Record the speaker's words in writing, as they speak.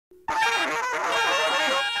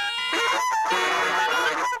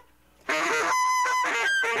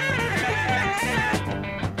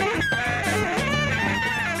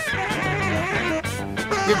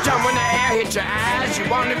at your eyes. You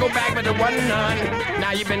want to go back, but there wasn't none.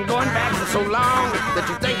 Now you've been going back for so long that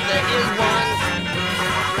you think there is one.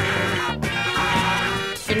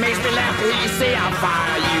 It makes me laugh to hear you say how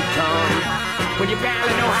far you come when you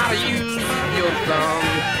barely know how to use your thumb.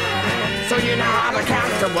 So you know how to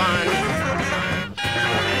count to one.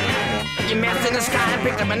 You messed in the sky and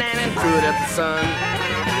picked a banana and threw it at the sun.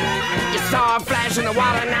 You saw a flash in the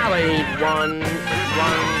water, now there ain't one.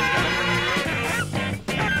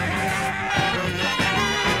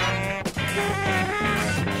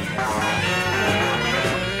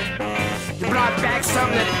 You brought back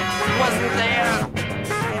something that wasn't there.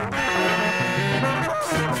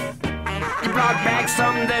 You brought back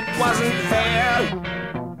something that wasn't fair.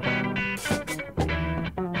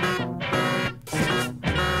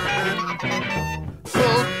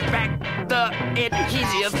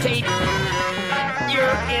 Adhesive tape,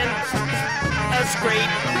 you're in a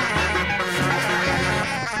scrape.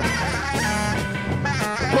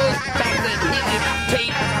 Pull back the adhesive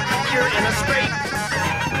tape, you're in a scrape.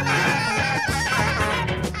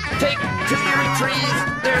 Take to your trees,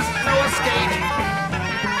 there's no escape.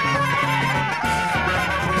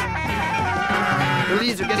 The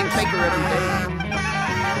leaves are getting faker every day.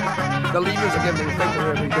 The levers are getting faker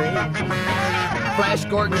every day. Flash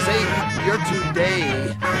Gordon's 8, you're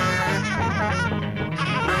today.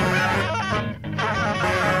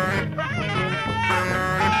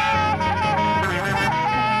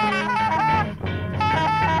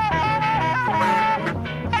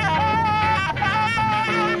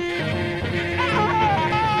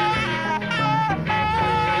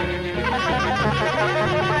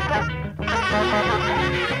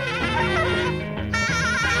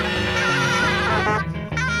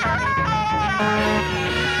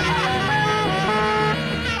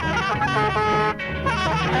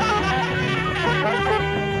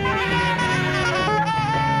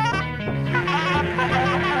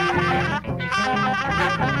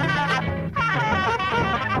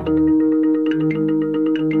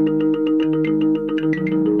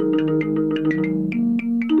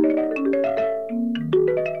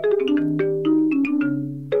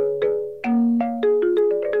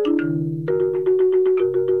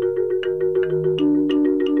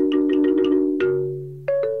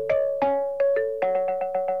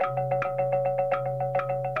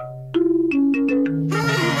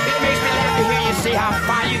 See how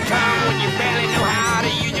far you come when you barely know how to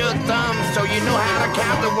use your thumb, so you know how to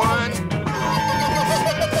count to one.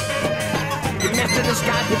 You messed in the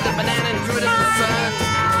sky, picked a banana and threw it in the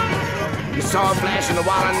sun. You saw a flash in the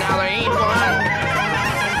water, now there ain't one.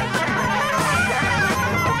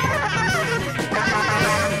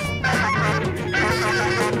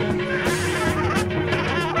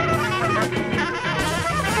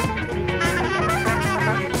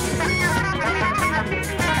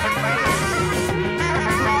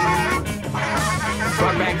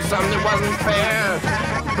 Brought back something that wasn't fair.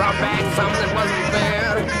 Brought back something that wasn't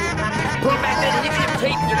fair. Pull back that adhesive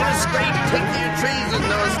tape, you're gonna scrape. Take to your trees, there's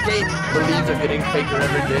no escape. The leaves are getting faker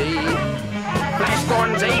every day. Flash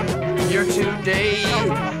Gordon's 8, you're today.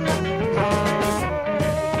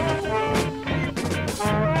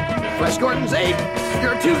 Flash Gordon's 8,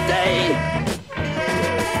 you're today.